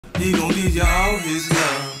He gon' give you all his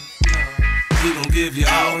love. He gon' give you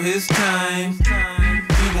all his time.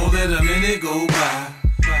 He won't let a minute go by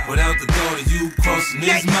without the thought of you crossing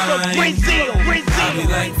his mind. I be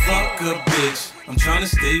like, fuck a bitch, I'm tryna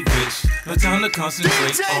stay rich. No time to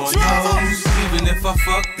concentrate on hoes. Even if I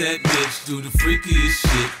fuck that bitch, do the freakiest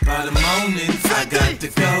shit. By the morning, I got to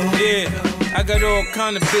go. Yeah, I got all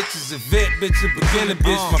kind of bitches. A vet bitch, a beginner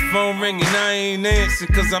bitch. My phone ringing, I ain't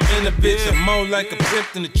answering cause I'm in a bitch. I'm more like a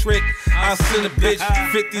pimp than a trick. I'll send a bitch.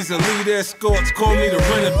 50s elite escorts, call me the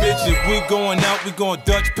renter bitch. If we going out, we going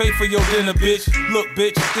Dutch, pay for your dinner bitch. Look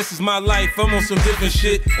bitch, this is my life, I'm on some different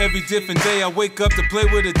shit. Every different day I wake up to play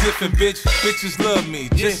with a different bitch. Bitches love me,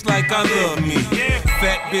 just like I love me.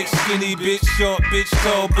 Fat bitch, skinny bitch, short bitch,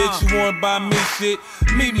 tall bitch. You wanna buy me shit?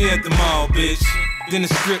 Meet me at the mall, bitch. Then the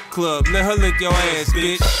strip club, let her lick your ass,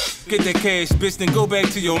 bitch. Get that cash, bitch, then go back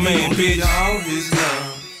to your man, bitch. He gon' give you all his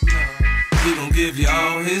love. He gon' give you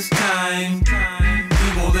all his time.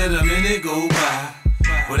 He won't let a minute go by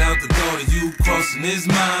without the thought of you crossing his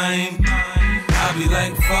mind. I be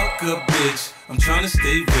like, fuck a bitch, I'm tryna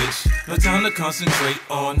stay rich. No time to concentrate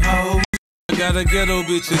on hoes. I got a ghetto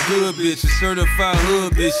bitch, a good bitch, a certified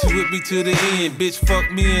hood bitch. She with me to the end, bitch,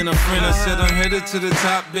 fuck me and a friend. I said I'm headed to the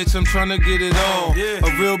top, bitch, I'm tryna get it all.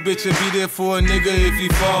 A real bitch will be there for a nigga if he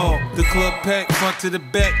fall. The club packed, front to the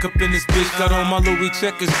back, up in this bitch. Got on my Louis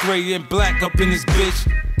checkers, gray and black, up in this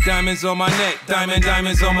bitch. Diamonds on my neck,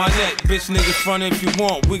 diamonds on my neck. Bitch niggas front if you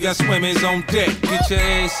want, we got swimmers on deck. Get your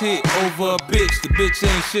ass hit over a bitch. The bitch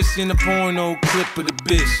ain't shit, seen a porno clip of the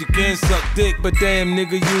bitch. She can suck dick, but damn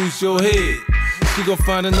nigga, use your head. She gon'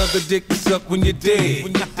 find another dick to suck when you're dead. He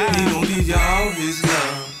gon' give you all his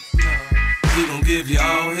love. He gon' give you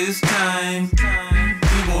all his time.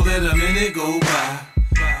 He won't let a minute go by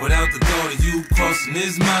without the thought of you crossing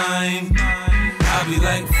his mind. I be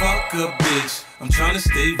like, fuck a bitch, I'm tryna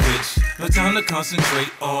stay rich. No time to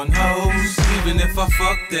concentrate on hoes. Even if I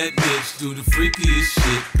fuck that bitch, do the freakiest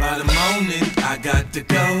shit. By the morning, I got to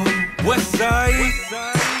go. West side,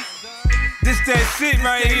 this that shit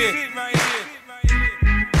right here.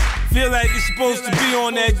 Feel like you're supposed to be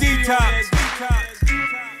on that detox.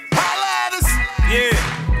 Yeah.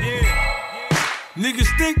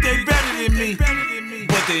 Niggas think they better than me,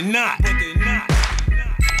 but they not.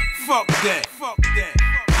 Fuck that.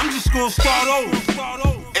 I'm just gonna start over.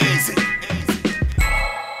 Easy.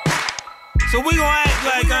 So we gon' act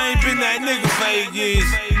like I ain't been that nigga for 8 years.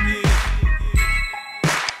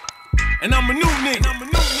 And I'm a new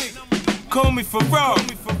nigga. Call me for raw.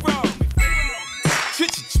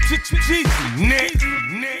 Nick.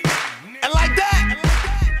 And like that.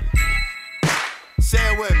 Say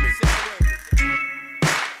it with me.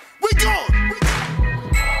 We going.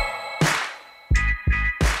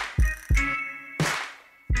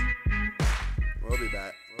 We'll be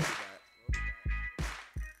back.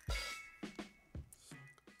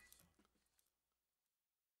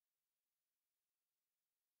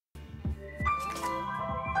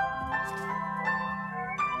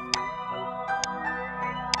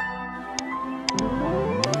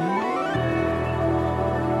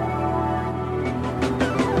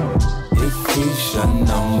 If he's your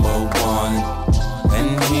number one,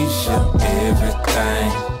 and he's your everything,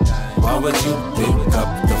 why would you pick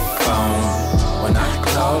up the phone when I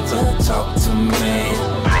call to talk to me?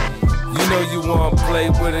 You know you wanna play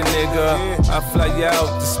with a nigga. I fly you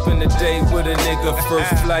out to spend the day with a nigga.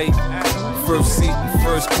 First flight, first seat in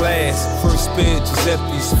first class. First bed,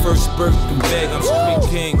 Giuseppe's first Birkin bag. I'm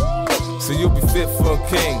street king, so you'll be fit for a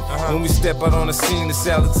king. When we step out on the scene, it's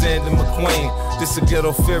Alexander McQueen. This a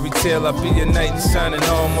ghetto fairy tale, I'll be a knight in shining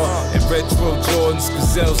armor. And retro Jordans,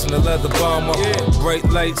 gazelles, and a leather bomber. Bright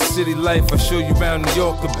lights, city life, I show you around New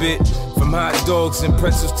York a bit. From hot dogs and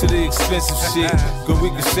pretzels to the expensive shit. Go we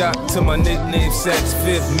can shop to my nickname Saks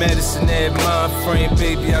Fifth. Madison Ave, mind frame,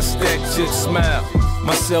 baby, I stack chips, smile.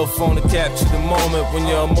 My cell phone to capture the moment when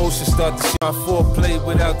your emotions start to shine. Foreplay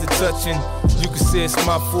without the touching. You can say it's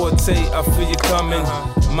my forte, I feel you coming.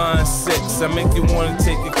 Mind sex, I make you wanna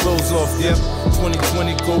take your clothes off, yep.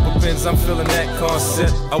 2020 Cobra Benz, I'm feeling that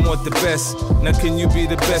concept. I want the best, now can you be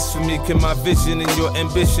the best for me? Can my vision and your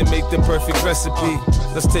ambition make the perfect recipe?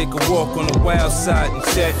 Let's take a walk on the wild side and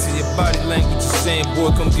chat till your body language is saying,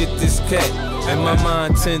 boy, come get this cat. In my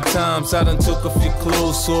mind 10 times, I done took a few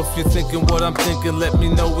clues. So if you're thinking what I'm thinking, let me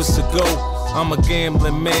know it's a go. I'm a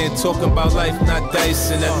gambling man, talking about life, not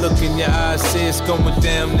dice. And that look in your eyes says it's going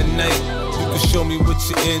down tonight. You can show me what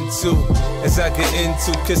you're into. As I get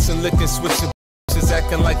into kissing, licking, switching bitches,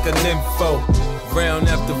 acting like a nympho. Round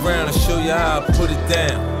after round, I show you how I put it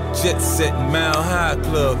down. Jet set, Mile High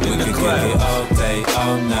Club in the We cloud. can get it all day,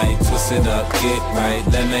 all night, twist it up, get right.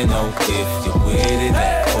 Let me know if you're with it.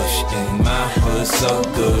 That push in my hood so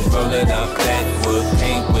good, roll it up backwood.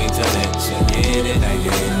 Can't wait to let you hit it. Now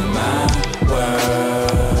you're in my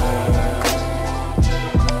world.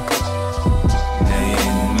 Now you're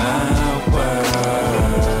in my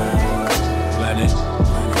world. Let it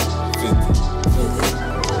 50.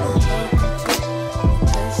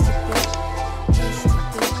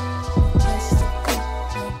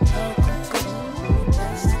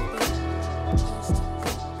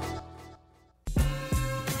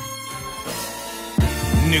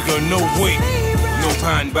 Nigga, no wait, no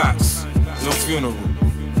pine box, no funeral,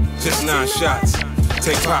 just 9 shots.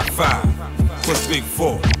 Take pop 5, plus big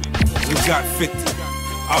 4. You got 50.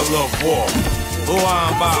 I love war. Who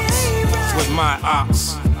I box with my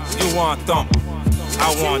ox? You want thump?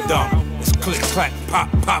 I want dump. It's click clack pop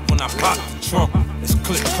pop when I pop the trunk. It's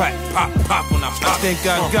click clack pop pop when I pop. I think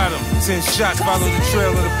I got him. 10 shots, follow the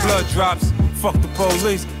trail of the blood drops. Fuck the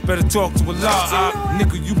police, better talk to a law.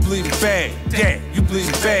 Nigga, you bleeding bad. Yeah, you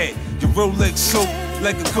bleeding bad. Your Rolex soap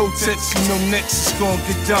like a Kotex, you know next is gonna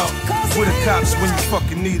get dark. With the cops when you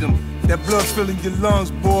fucking need them. That blood filling your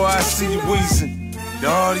lungs, boy, I see you wheezing. The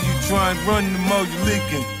harder you try and run, the more you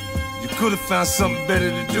leaking. You could've found something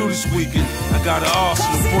better to do this weekend. I got an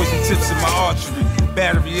arsenal, poison tips in my archery.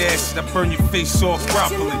 Battery acid, I burn your face off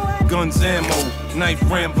properly. Guns, ammo, knife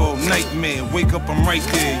Rambo, nightmare. Wake up, I'm right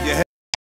there.